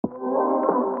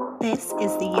This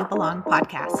is the You Belong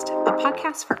podcast, a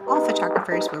podcast for all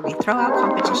photographers where we throw out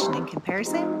competition and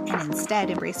comparison and instead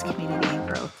embrace community and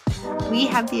growth. We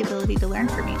have the ability to learn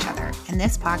from each other, and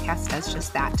this podcast does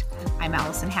just that. I'm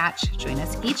Allison Hatch. Join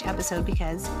us each episode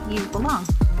because you belong.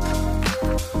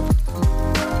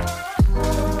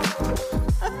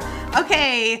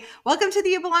 Okay, welcome to the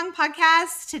You Belong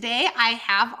podcast. Today I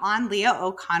have on Leah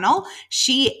O'Connell.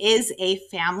 She is a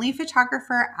family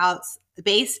photographer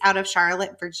based out of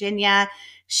Charlotte, Virginia.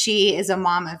 She is a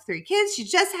mom of 3 kids. She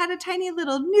just had a tiny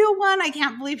little new one. I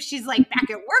can't believe she's back at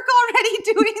work already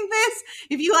doing this.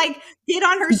 If you get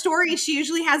on her story, she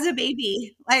usually has a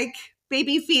baby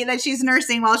feet that she's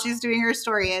nursing while she's doing her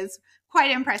story. Is quite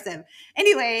impressive.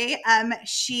 Anyway,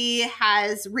 she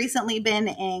has recently been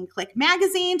in Click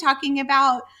Magazine talking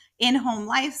about in-home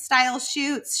lifestyle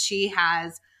shoots. She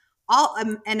has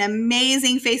an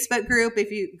amazing Facebook group.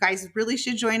 If you guys really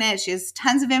should join it. She has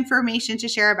tons of information to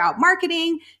share about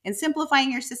marketing and simplifying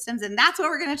your systems. And that's what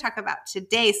we're going to talk about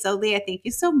today. So Leah, thank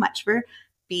you so much for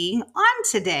being on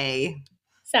today.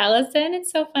 Allison,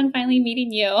 it's so fun finally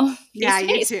meeting you. Yeah,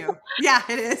 you too. Yeah,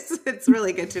 it is. It's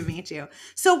really good to meet you.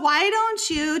 So why don't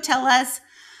you tell us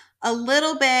a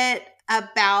little bit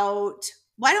about,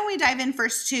 why don't we dive in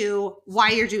first to why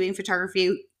you're doing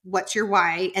photography? What's your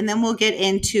why? And then we'll get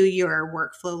into your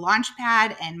workflow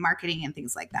launchpad and marketing and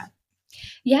things like that.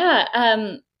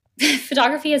 Yeah.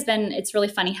 Photography it's really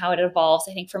funny how it evolves.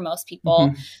 I think for most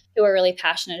people who are really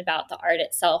passionate about the art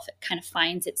itself, it kind of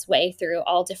finds its way through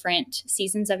all different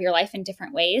seasons of your life in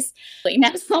different ways.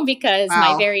 Because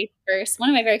wow. One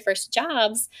of my very first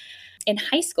jobs in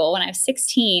high school when I was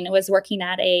 16 was working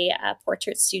at a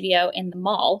portrait studio in the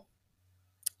mall.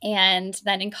 And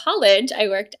then in college, I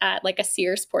worked at a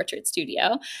Sears portrait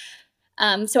studio.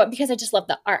 So because I just loved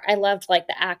the art, I loved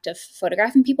the act of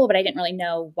photographing people, but I didn't really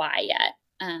know why yet.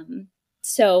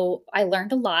 So I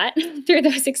learned a lot through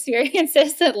those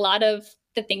experiences, a lot of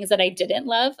the things that I didn't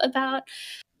love about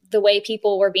the way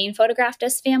people were being photographed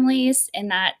as families in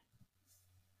that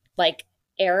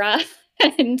era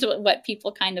and what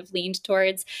people kind of leaned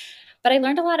towards. But I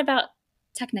learned a lot about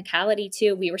technicality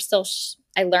too. We were still,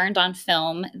 I learned on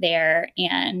film there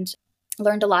and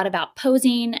learned a lot about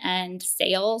posing and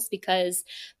sales, because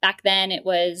back then it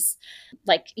was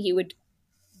you would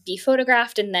be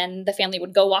photographed and then the family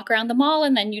would go walk around the mall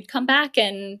and then you'd come back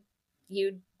and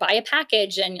you'd buy a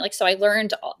package. And so I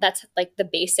learned that's the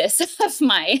basis of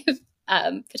my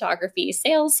photography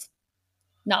sales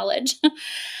knowledge.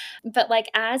 But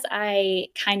as I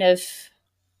kind of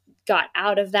got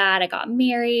out of that, I got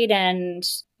married and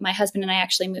my husband and I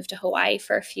actually moved to Hawaii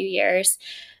for a few years.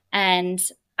 And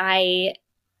I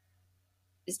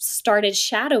started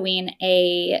shadowing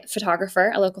a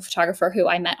local photographer who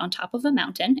I met on top of a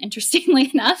mountain, interestingly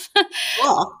enough.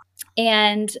 Cool.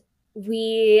 And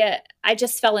I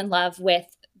just fell in love with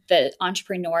the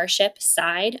entrepreneurship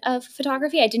side of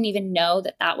photography. I didn't even know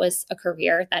that was a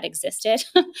career that existed,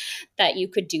 that you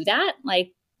could do that,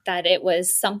 that it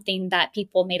was something that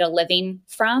people made a living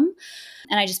from.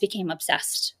 And I just became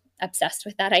obsessed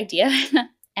with that idea.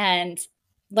 And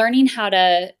learning how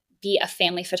to be a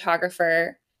family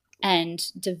photographer and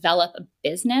develop a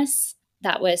business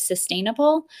that was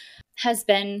sustainable has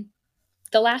been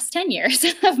the last 10 years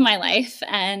of my life.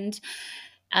 And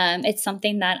it's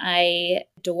something that I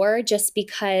adore, just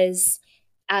because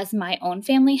as my own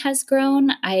family has grown,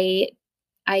 I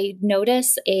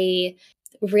notice a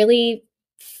really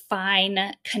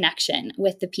fine connection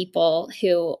with the people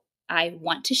who I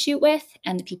want to shoot with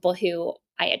and the people who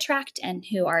I attract and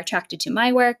who are attracted to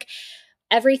my work.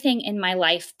 Everything in my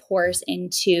life pours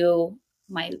into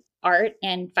my art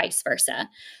and vice versa.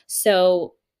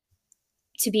 So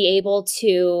to be able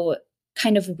to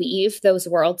kind of weave those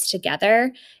worlds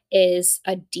together is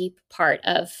a deep part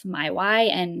of my why,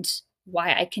 and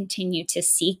why I continue to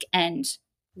seek and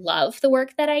love the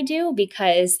work that I do,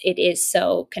 because it is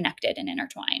so connected and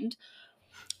intertwined.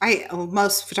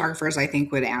 Most photographers, I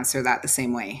think, would answer that the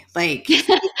same way.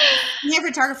 Being a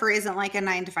photographer isn't like a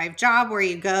 9-to-5 job where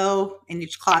you go and you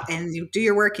clock and you do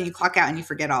your work and you clock out and you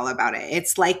forget all about it.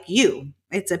 It's you.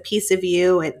 It's a piece of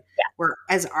you. We're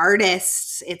as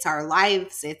artists, it's our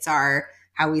lives, it's how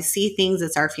we see things,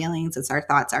 it's our feelings, it's our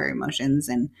thoughts, our emotions,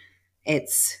 and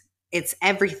it's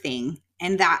everything.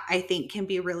 And that, I think, can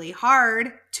be really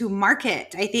hard to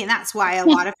market. I think that's why a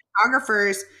lot of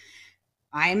photographers,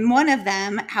 I'm one of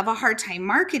them, have a hard time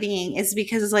marketing, is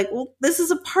because it's well, this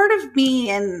is a part of me.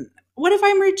 And what if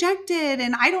I'm rejected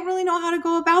and I don't really know how to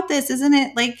go about this? Isn't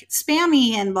it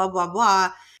spammy and blah, blah,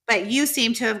 blah. But you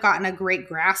seem to have gotten a great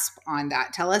grasp on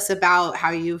that. Tell us about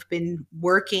how you've been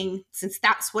working, since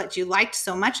that's what you liked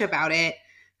so much about it,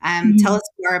 Tell us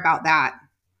more about that.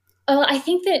 Well, I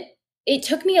think that it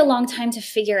took me a long time to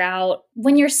figure out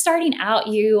when you're starting out,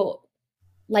 you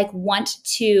like want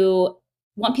people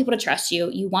to trust you.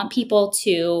 You want people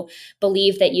to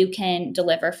believe that you can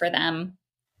deliver for them.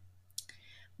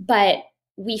 But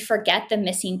we forget the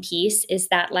missing piece is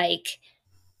that like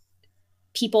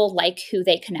people like who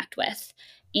they connect with.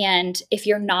 And if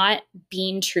you're not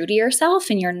being true to yourself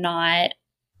and you're not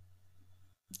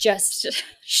just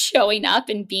showing up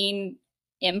and being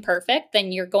imperfect,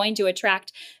 then you're going to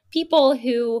attract people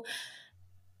who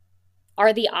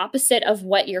are the opposite of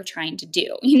what you're trying to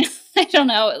do. I don't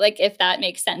know like if that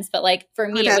makes sense, but like for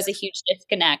me it was a huge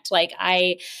disconnect. Like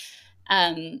I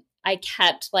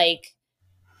kept like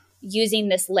using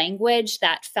this language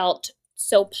that felt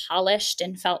so polished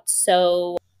and felt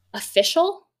so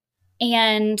official.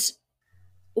 And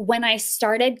when I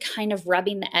started kind of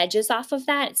rubbing the edges off of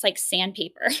that, it's like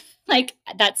sandpaper. Like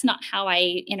that's not how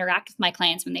I interact with my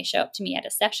clients when they show up to me at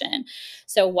a session.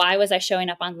 So why was I showing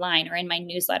up online or in my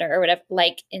newsletter or whatever,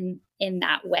 like in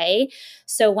that way?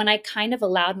 So when I kind of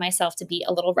allowed myself to be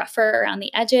a little rougher around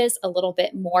the edges, a little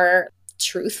bit more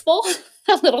truthful,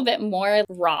 a little bit more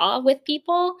raw with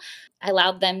people, I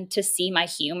allowed them to see my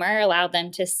humor, allowed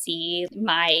them to see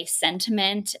my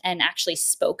sentiment, and actually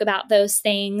spoke about those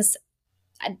things.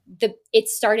 It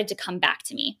started to come back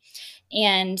to me.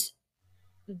 And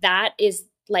that is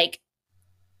like,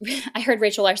 I heard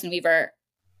Rachel Larson Weaver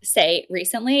say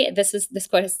recently, this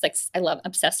quote is like, I love,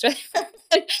 obsessed with her.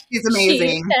 She's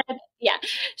amazing.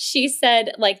 She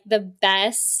said like the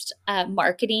best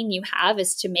marketing you have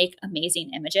is to make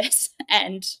amazing images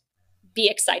and be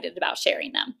excited about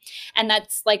sharing them. And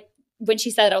that's like, when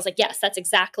she said it, I was like, yes, that's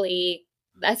exactly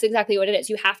what it is.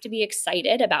 You have to be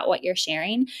excited about what you're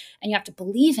sharing and you have to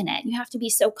believe in it. You have to be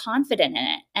so confident in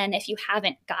it. And if you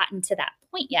haven't gotten to that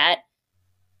point yet,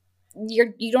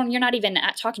 you're not even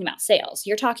talking about sales.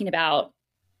 You're talking about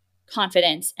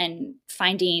confidence and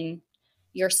finding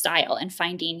your style and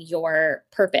finding your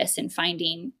purpose and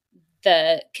finding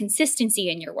the consistency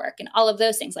in your work and all of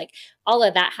those things. Like all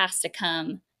of that has to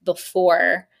come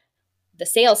before the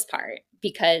sales part,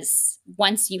 because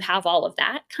once you have all of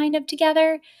that kind of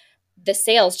together, the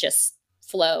sales just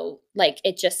flow, like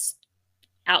it just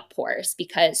outpours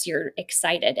because you're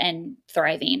excited and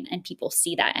thriving and people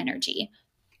see that energy.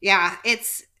 Yeah,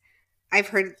 I've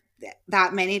heard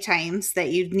that many times that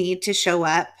you need to show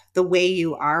up the way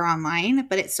you are online,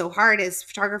 but it's so hard as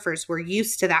photographers. We're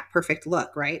used to that perfect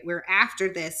look, right? We're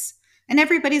after this, and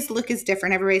everybody's look is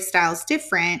different. Everybody's style is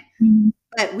different. Mm-hmm.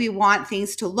 But we want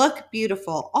things to look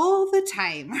beautiful all the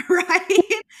time,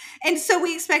 right? And so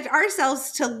we expect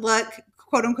ourselves to look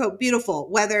quote unquote beautiful,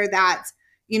 whether that's,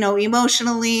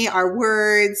 emotionally, our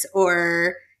words,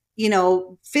 or,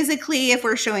 physically, if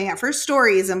we're showing up for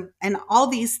stories and all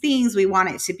these things, we want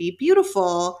it to be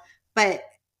beautiful, but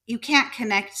you can't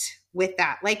connect with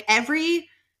that. Like every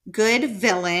good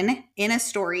villain in a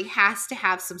story has to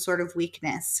have some sort of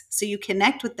weakness. So you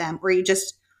connect with them, or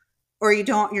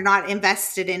you're not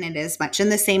invested in it as much.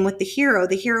 And the same with the hero.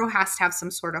 The hero has to have some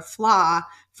sort of flaw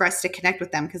for us to connect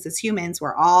with them, because as humans,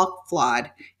 we're all flawed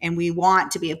and we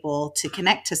want to be able to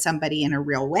connect to somebody in a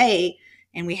real way.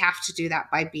 And we have to do that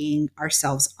by being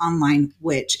ourselves online,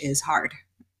 which is hard.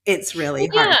 It's really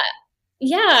hard.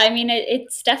 Yeah. I mean,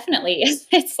 it's definitely,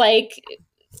 it's like,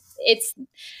 it's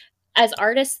as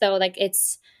artists though, like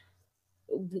it's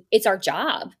our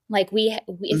job. Like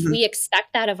if we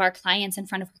expect that of our clients in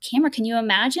front of a camera, can you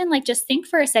imagine? Like, just think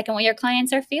for a second what your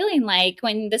clients are feeling like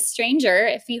when the stranger,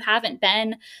 if you haven't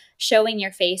been showing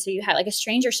your face, or you have like a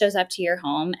stranger shows up to your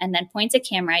home and then points a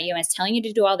camera at you and is telling you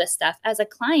to do all this stuff. As a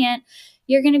client,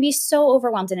 you're going to be so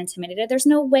overwhelmed and intimidated. There's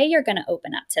no way you're going to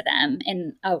open up to them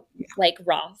in a like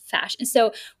raw fashion.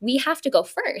 So we have to go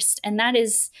first. And that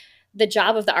is the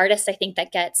job of the artist, I think,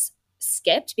 that gets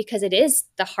skipped, because it is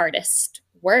the hardest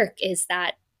work, is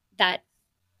that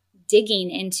digging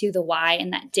into the why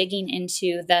and that digging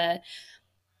into the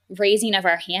raising of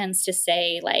our hands to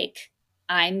say, like,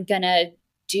 I'm going to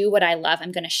do what I love.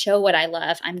 I'm going to show what I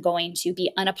love. I'm going to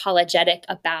be unapologetic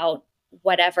about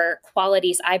whatever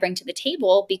qualities I bring to the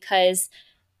table, because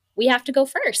we have to go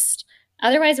first.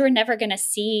 Otherwise, we're never going to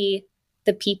see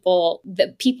the people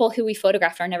who we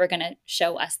photograph are never going to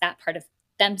show us that part of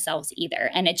themselves either.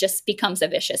 And it just becomes a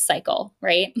vicious cycle,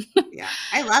 right? Yeah,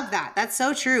 I love that. That's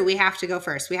so true. We have to go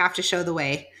first. We have to show the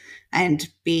way and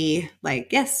be like,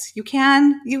 yes, you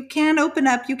can open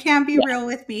up. You can be real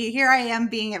with me. Here I am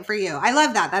being it for you. I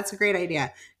love that. That's a great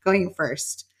idea. Going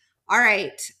first. All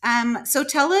right. So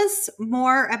tell us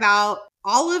more about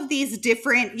all of these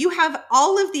different, you have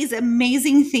all of these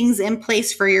amazing things in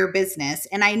place for your business.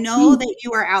 And I know that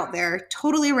you are out there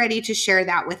totally ready to share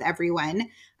that with everyone.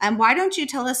 Why don't you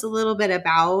tell us a little bit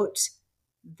about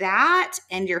that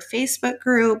and your Facebook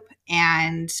group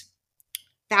and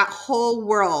that whole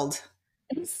world?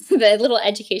 The little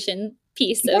education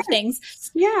piece of things.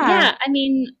 Yes. Yeah. Yeah. I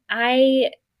mean,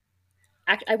 I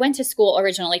went to school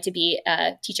originally to be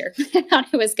a teacher. I thought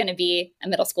I was going to be a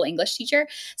middle school English teacher.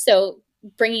 So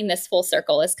bringing this full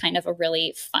circle is kind of a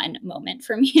really fun moment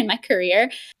for me in my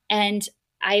career. And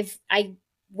I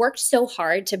worked so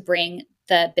hard to bring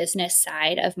the business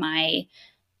side of my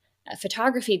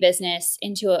photography business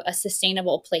into a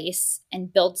sustainable place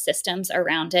and build systems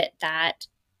around it that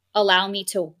allow me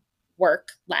to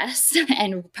work less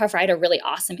and provide a really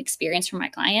awesome experience for my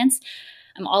clients.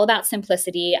 I'm all about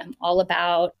simplicity. I'm all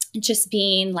about just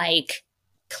being like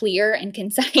clear and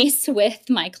concise with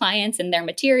my clients and their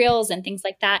materials and things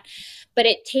like that. But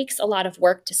it takes a lot of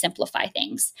work to simplify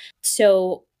things.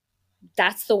 So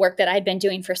that's the work that I'd been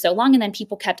doing for so long. And then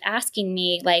people kept asking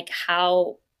me like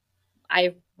how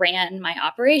I ran my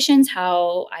operations,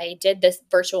 how I did this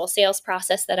virtual sales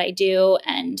process that I do,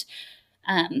 and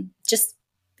just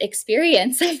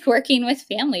experience like working with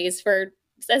families for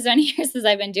as many years as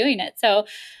I've been doing it. So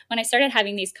when I started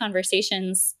having these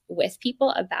conversations with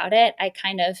people about it, I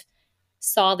kind of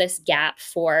saw this gap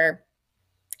for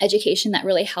education that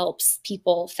really helps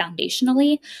people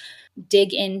foundationally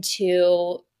dig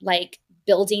into like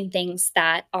building things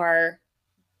that are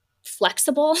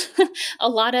flexible. a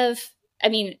lot of,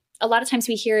 a lot of times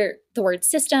we hear the word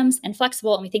systems and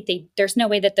flexible and we think there's no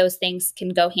way that those things can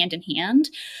go hand in hand,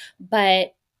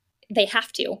 but they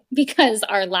have to because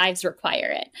our lives require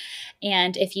it.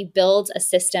 And if you build a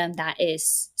system that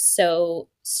is so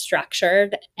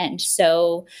structured and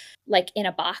so like in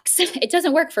a box, it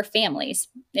doesn't work for families,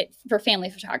 for family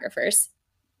photographers,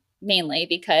 mainly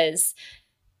because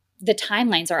the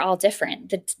timelines are all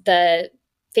different. The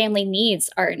family needs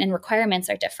are and requirements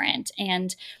are different.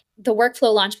 And the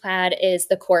Workflow Launchpad is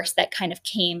the course that kind of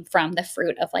came from the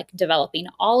fruit of like developing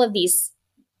all of these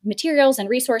materials and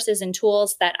resources and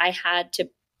tools that I had to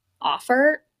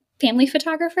offer family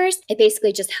photographers. It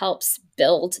basically just helps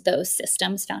build those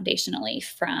systems foundationally,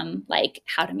 from like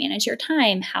how to manage your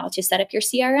time, how to set up your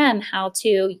CRM, how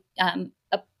to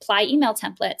apply email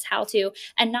templates,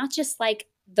 and not just like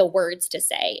the words to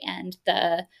say and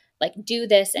the like, do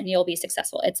this and you'll be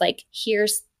successful. It's like,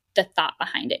 here's the thought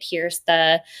behind it. Here's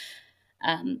the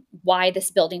why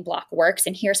this building block works.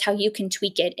 And here's how you can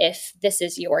tweak it if this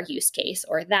is your use case,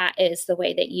 or that is the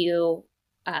way that you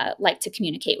like to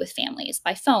communicate with families,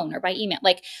 by phone or by email.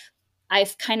 Like,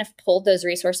 I've kind of pulled those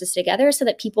resources together so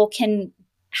that people can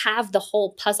have the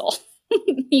whole puzzle.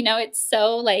 It's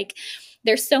so like,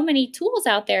 there's so many tools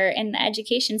out there in the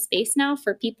education space now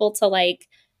for people to like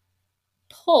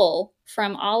pull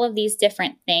from all of these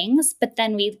different things. But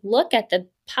then we look at the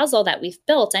puzzle that we've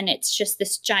built and it's just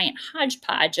this giant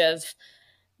hodgepodge of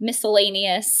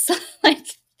miscellaneous like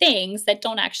things that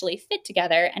don't actually fit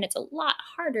together. And it's a lot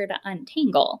harder to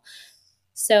untangle.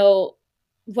 So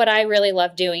what I really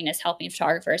love doing is helping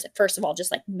photographers, first of all,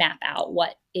 just like map out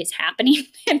what is happening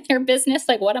in their business.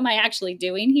 Like, what am I actually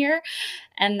doing here?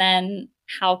 And then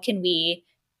how can we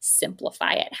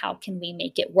simplify it? How can we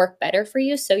make it work better for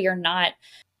you so you're not,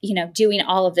 doing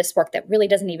all of this work that really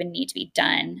doesn't even need to be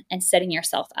done and setting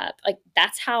yourself up? Like,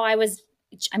 that's how I was.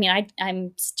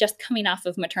 I'm just coming off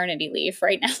of maternity leave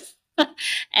right now.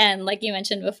 And like you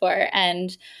mentioned before,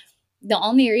 and the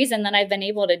only reason that I've been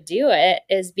able to do it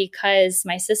is because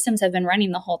my systems have been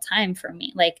running the whole time for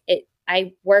me. Like,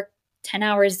 I work 10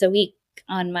 hours a week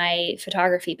on my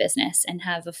photography business and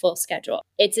have a full schedule.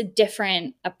 It's a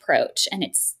different approach. And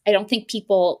I don't think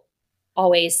people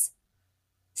always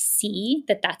see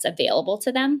that that's available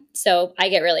to them. So I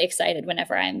get really excited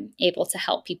whenever I'm able to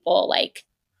help people like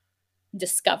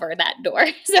discover that door.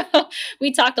 So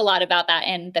we talk a lot about that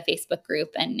in the Facebook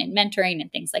group and in mentoring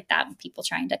and things like that, with people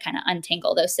trying to kind of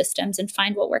untangle those systems and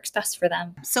find what works best for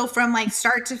them. So from like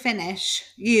start to finish,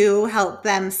 you help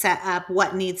them set up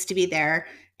what needs to be there.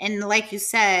 And like you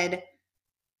said,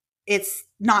 it's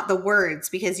not the words,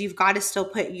 because you've got to still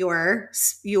put your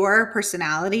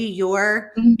personality,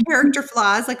 your character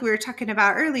flaws, like we were talking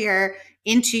about earlier,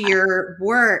 into your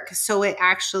work so it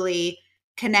actually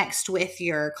connects with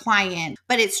your client.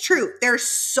 But it's true. There's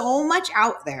so much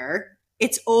out there.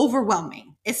 It's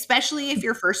overwhelming, especially if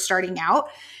you're first starting out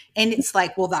and it's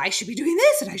like, well, I should be doing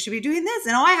this and I should be doing this.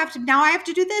 And I have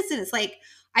to do this. And it's like,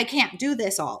 I can't do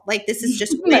this all. Like, this is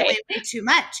just way too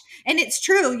much. And it's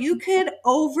true. You could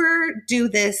overdo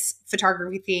this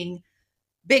photography thing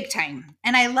Big time.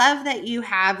 And I love that you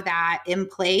have that in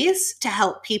place to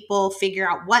help people figure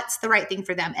out what's the right thing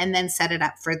for them and then set it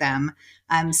up for them.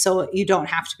 So you don't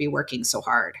have to be working so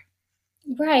hard.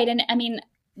 Right. And I mean,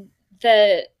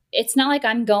 it's not like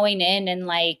I'm going in and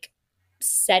like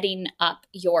setting up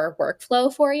your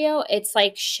workflow for you. It's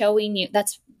like showing you.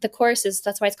 That's why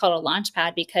it's called a launch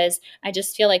pad, because I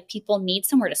just feel like people need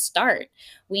somewhere to start.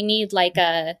 We need like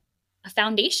a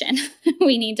foundation.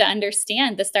 We need to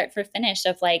understand the start for finish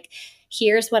of like,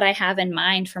 here's what I have in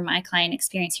mind for my client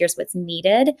experience. Here's what's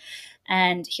needed.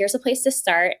 And here's a place to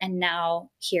start. And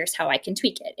now here's how I can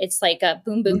tweak it. It's like a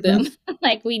boom, boom, boom.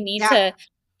 Like we need to,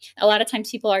 a lot of times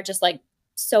people are just like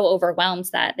so overwhelmed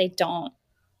that they don't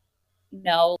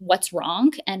know what's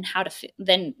wrong, and how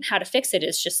to fix it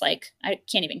is just like, I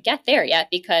can't even get there yet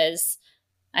because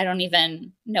I don't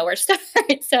even know where to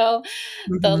start. So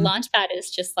the Launchpad is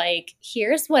just like,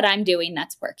 here's what I'm doing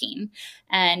that's working.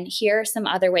 And here are some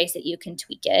other ways that you can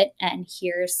tweak it. And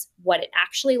here's what it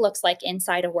actually looks like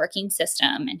inside a working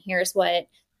system. And here's what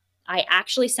I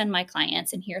actually send my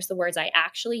clients. And here's the words I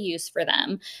actually use for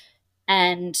them.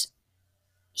 And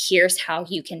here's how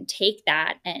you can take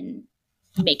that and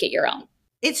make it your own.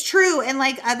 It's true. And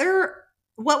like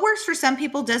what works for some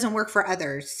people doesn't work for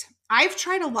others. I've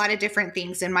tried a lot of different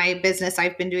things in my business.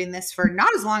 I've been doing this for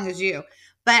not as long as you,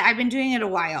 but I've been doing it a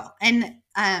while. And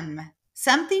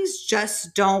some things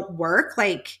just don't work.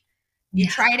 Like you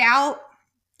try it out,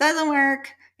 doesn't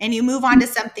work, and you move on to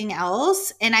something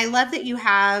else. And I love that you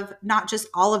have not just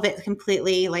all of it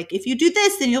completely, like if you do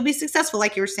this, then you'll be successful.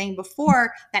 Like you were saying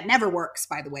before, that never works,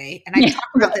 by the way. And I've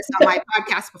talked about this on my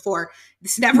podcast before.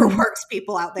 This never works,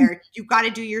 people out there. You've got to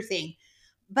do your thing.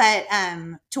 But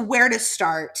to where to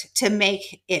start to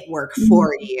make it work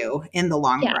for you in the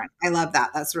long run. I love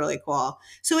that. That's really cool.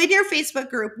 So in your Facebook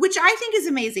group, which I think is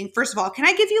amazing, first of all, can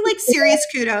I give you like serious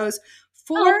kudos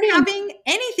for having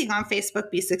anything on Facebook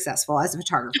be successful as a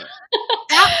photographer?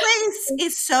 That place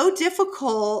is so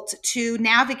difficult to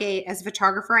navigate as a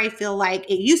photographer. I feel like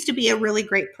it used to be a really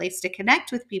great place to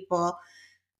connect with people.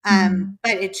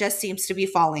 But it just seems to be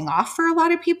falling off for a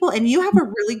lot of people. And you have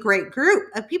a really great group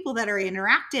of people that are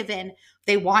interactive and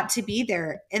they want to be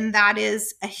there. And that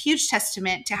is a huge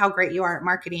testament to how great you are at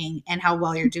marketing and how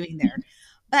well you're doing there.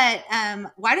 But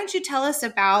why don't you tell us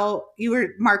about your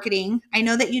marketing? I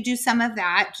know that you do some of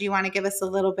that. Do you want to give us a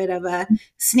little bit of a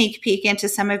sneak peek into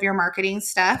some of your marketing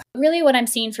stuff? Really what I'm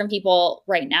seeing from people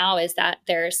right now is that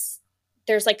there's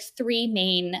like three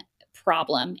main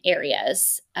problem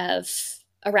areas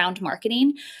around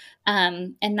marketing.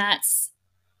 And that's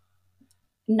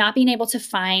not being able to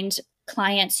find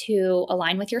clients who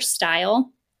align with your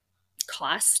style,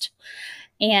 cost,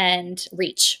 and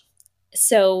reach.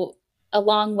 So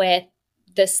along with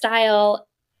the style,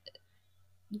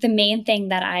 the main thing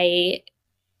that I,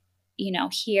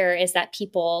 hear is that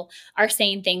people are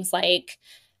saying things like,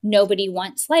 nobody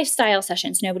wants lifestyle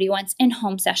sessions. Nobody wants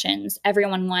in-home sessions.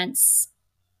 Everyone wants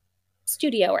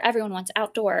studio, or everyone wants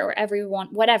outdoor, or everyone,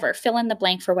 whatever, fill in the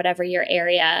blank for whatever your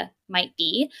area might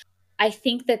be. I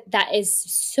think that is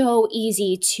so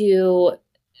easy to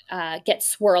get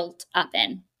swirled up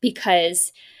in,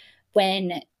 because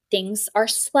when things are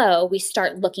slow, we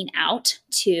start looking out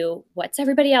to what's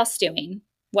everybody else doing,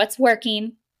 what's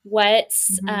working, what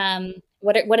is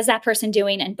that person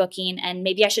doing and booking, and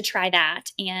maybe I should try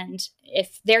that. And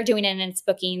if they're doing it and it's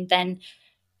booking, then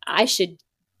I should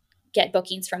get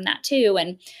bookings from that too.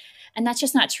 And that's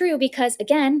just not true, because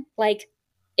again, like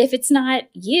if it's not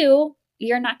you,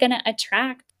 you're not going to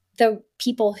attract the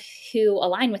people who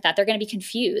align with that. They're going to be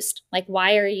confused. Like,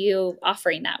 why are you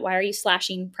offering that? Why are you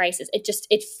slashing prices?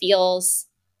 It feels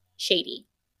shady.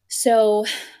 So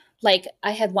like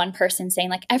I had one person saying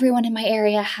like, everyone in my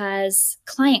area has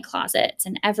client closets,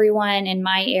 and everyone in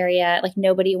my area, like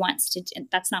nobody wants to,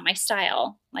 that's not my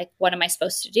style. Like, what am I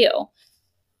supposed to do?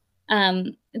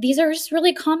 These are just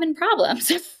really common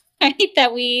problems, right?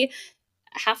 That we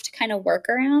have to kind of work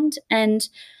around. And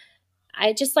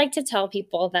I just like to tell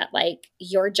people that like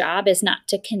your job is not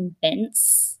to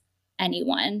convince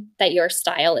anyone that your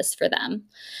style is for them.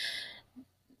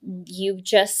 You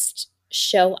just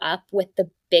show up with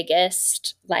the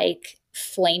biggest like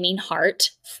flaming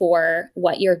heart for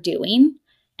what you're doing,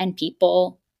 and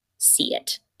people see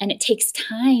it. And it takes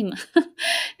time.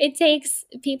 It takes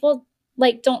people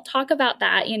like don't talk about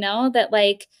that, that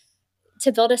like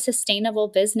to build a sustainable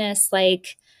business,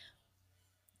 like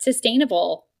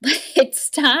sustainable, it's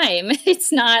time.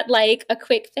 It's not like a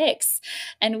quick fix.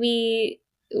 And we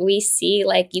see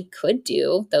like you could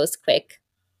do those quick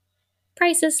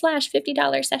prices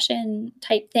 /$50 session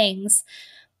type things,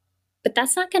 but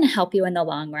that's not going to help you in the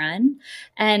long run.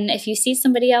 And if you see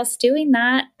somebody else doing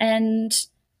that and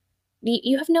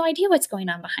you have no idea what's going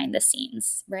on behind the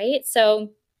scenes, right?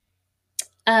 So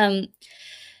um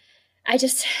I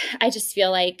just I just feel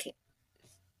like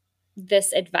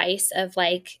this advice of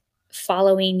like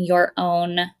following your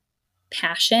own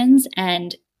passions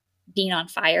and being on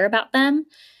fire about them,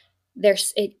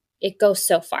 it goes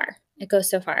so far. It goes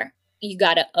so far. You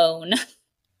got to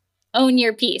own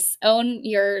your piece, own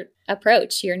your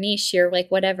approach, your niche, your like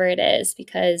whatever it is,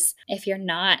 because if you're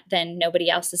not, then nobody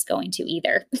else is going to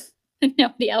either.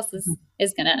 Nobody else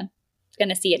is gonna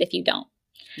see it if you don't.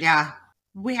 Yeah.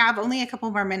 We have only a couple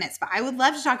more minutes, but I would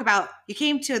love to talk about, you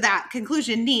came to that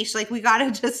conclusion, niche. Like, we got to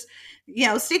just,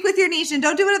 stick with your niche and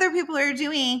don't do what other people are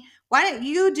doing. Why don't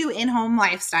you do in-home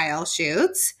lifestyle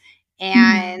shoots?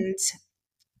 And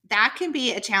that can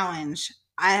be a challenge.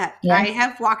 I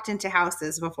have walked into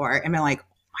houses before and been like,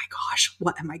 oh my gosh,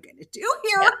 what am I going to do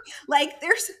here? Yeah. Like,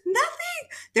 there's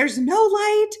nothing, there's no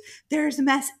light, there's a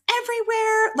mess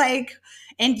everywhere. Like,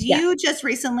 and you just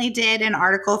recently did an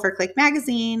article for Click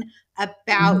Magazine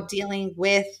about dealing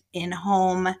with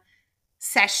in-home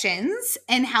sessions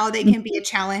and how they can be a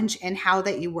challenge and how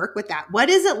that you work with that. What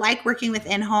is it like working with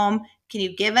in-home? Can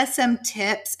you give us some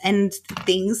tips and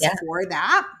things for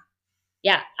that?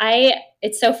 Yeah,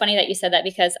 it's so funny that you said that,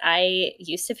 because I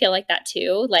used to feel like that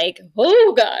too. Like,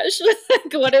 oh gosh,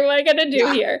 what am I going to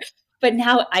do here? But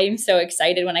now I'm so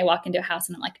excited when I walk into a house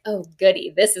and I'm like, oh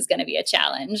goody, this is going to be a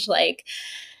challenge. Like,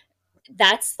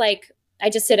 that's like, I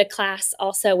just did a class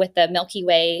also with the Milky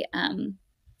Way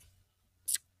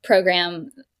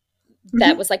program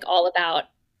that was like all about,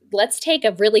 let's take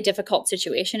a really difficult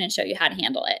situation and show you how to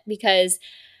handle it, because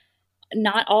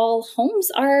not all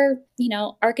homes are,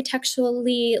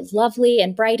 architecturally lovely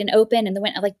and bright and open. And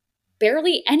like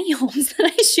barely any homes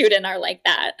that I shoot in are like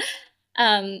that.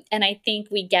 And I think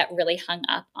we get really hung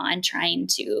up on trying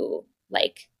to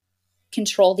like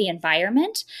control the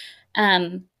environment.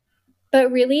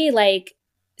 But really like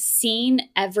seeing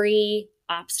every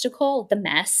obstacle, the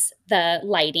mess, the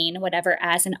lighting, whatever,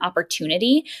 as an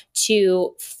opportunity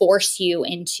to force you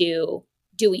into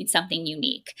doing something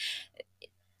unique.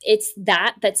 It's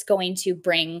that's going to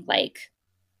bring like,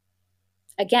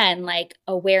 again, like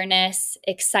awareness,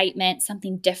 excitement,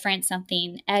 something different,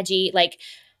 something edgy. Like,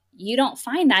 you don't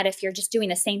find that if you're just doing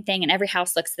the same thing and every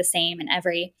house looks the same and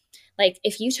like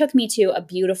if you took me to a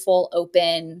beautiful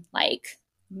open like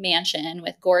mansion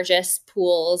with gorgeous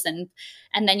pools and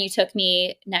then you took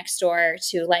me next door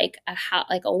to like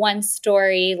a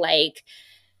one-story like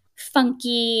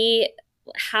funky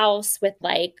house with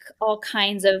like all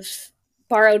kinds of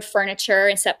borrowed furniture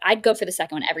and stuff, I'd go for the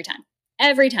second one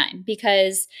every time,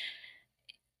 because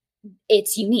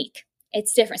it's unique.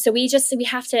 It's different. So we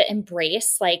have to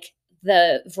embrace like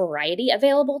the variety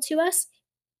available to us.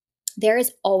 There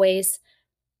is always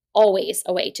a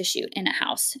way to shoot in a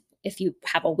house. If you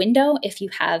have a window, if you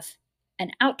have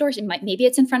an outdoors, maybe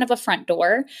it's in front of a front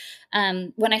door.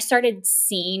 When I started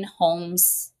seeing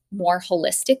homes more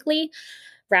holistically,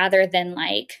 rather than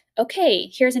like, okay,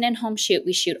 here's an in-home shoot.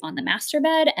 We shoot on the master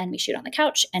bed and we shoot on the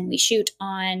couch and we shoot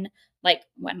on like,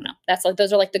 I don't know. That's like,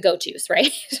 those are like the go-tos,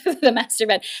 right? The master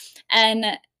bed. And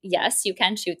yes, you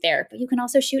can shoot there, but you can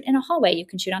also shoot in a hallway. You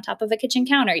can shoot on top of a kitchen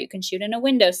counter. You can shoot in a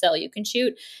windowsill. You can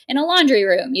shoot in a laundry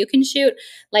room. You can shoot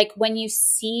like when you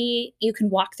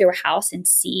can walk through a house and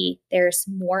see there's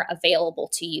more available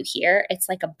to you here. It's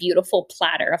like a beautiful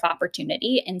platter of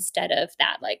opportunity instead of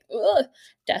that like,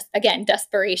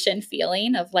 desperation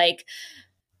feeling of like,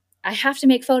 I have to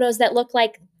make photos that look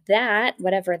like that,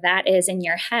 whatever that is in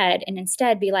your head, and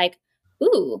instead be like,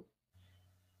 ooh,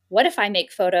 what if I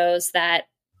make photos that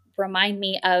remind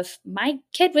me of my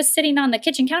kid was sitting on the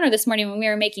kitchen counter this morning when we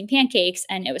were making pancakes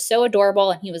and it was so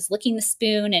adorable and he was licking the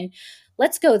spoon, and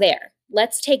let's go there.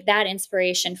 Let's take that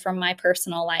inspiration from my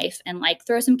personal life and like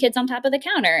throw some kids on top of the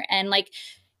counter and like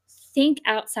think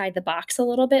outside the box a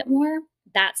little bit more.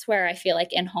 That's where I feel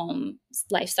like in-home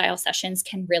lifestyle sessions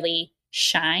can really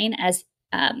shine as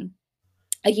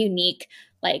a unique,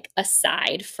 like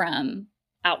aside from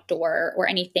outdoor or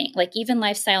anything, like even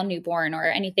lifestyle newborn or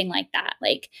anything like that.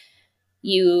 Like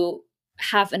you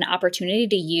have an opportunity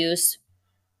to use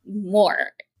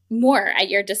more at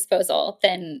your disposal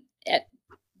than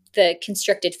the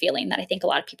constricted feeling that I think a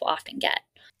lot of people often get.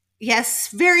 Yes,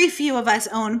 very few of us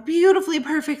own beautifully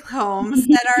perfect homes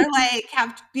that are like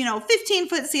have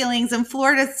 15-foot ceilings and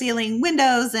floor to ceiling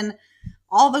windows and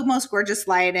all the most gorgeous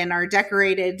light and are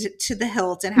decorated to the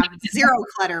hilt and have zero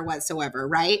clutter whatsoever,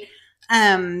 right?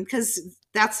 Because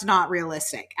that's not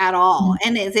realistic at all.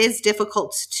 And it is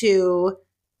difficult to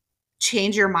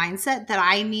change your mindset that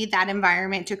I need that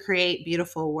environment to create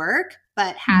beautiful work,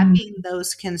 but having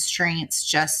those constraints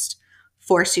just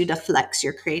force you to flex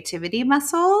your creativity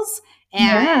muscles.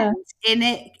 And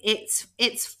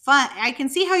it's fun. I can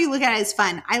see how you look at it as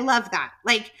fun. I love that.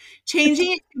 Like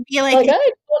changing it to be like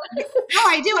good. no,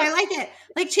 I do. I like it.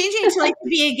 Like changing it to like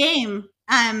be a game.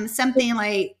 Something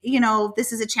like,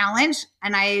 this is a challenge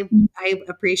and I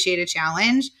appreciate a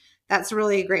challenge. That's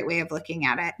really a great way of looking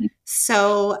at it.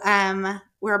 So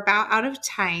we're about out of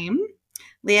time.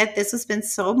 Leah, this has been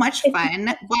so much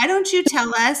fun. Why don't you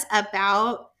tell us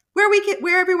about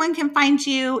where everyone can find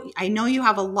you? I know you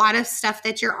have a lot of stuff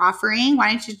that you're offering. Why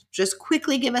don't you just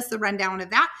quickly give us the rundown of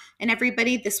that? And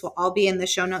everybody, this will all be in the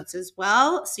show notes as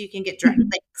well, so you can get direct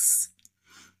links.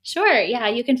 Sure. Yeah,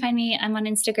 you can find me. I'm on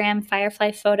Instagram,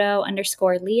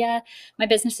 fireflyphoto_Leah. My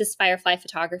business is Firefly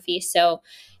Photography. So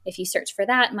if you search for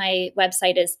that, my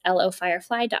website is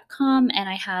lofirefly.com. And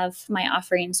I have my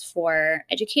offerings for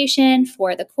education,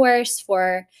 for the course,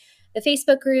 for the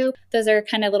Facebook group. Those are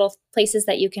kind of little places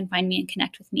that you can find me and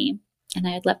connect with me. And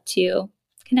I'd love to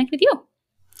connect with you.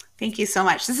 Thank you so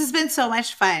much. This has been so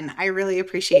much fun. I really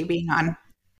appreciate being on.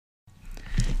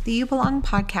 The You Belong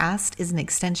podcast is an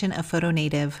extension of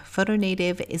PhotoNative.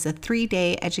 PhotoNative is a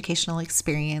 3-day educational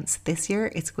experience. This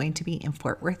year, it's going to be in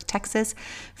Fort Worth, Texas,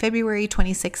 February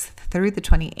 26th through the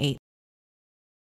 28th.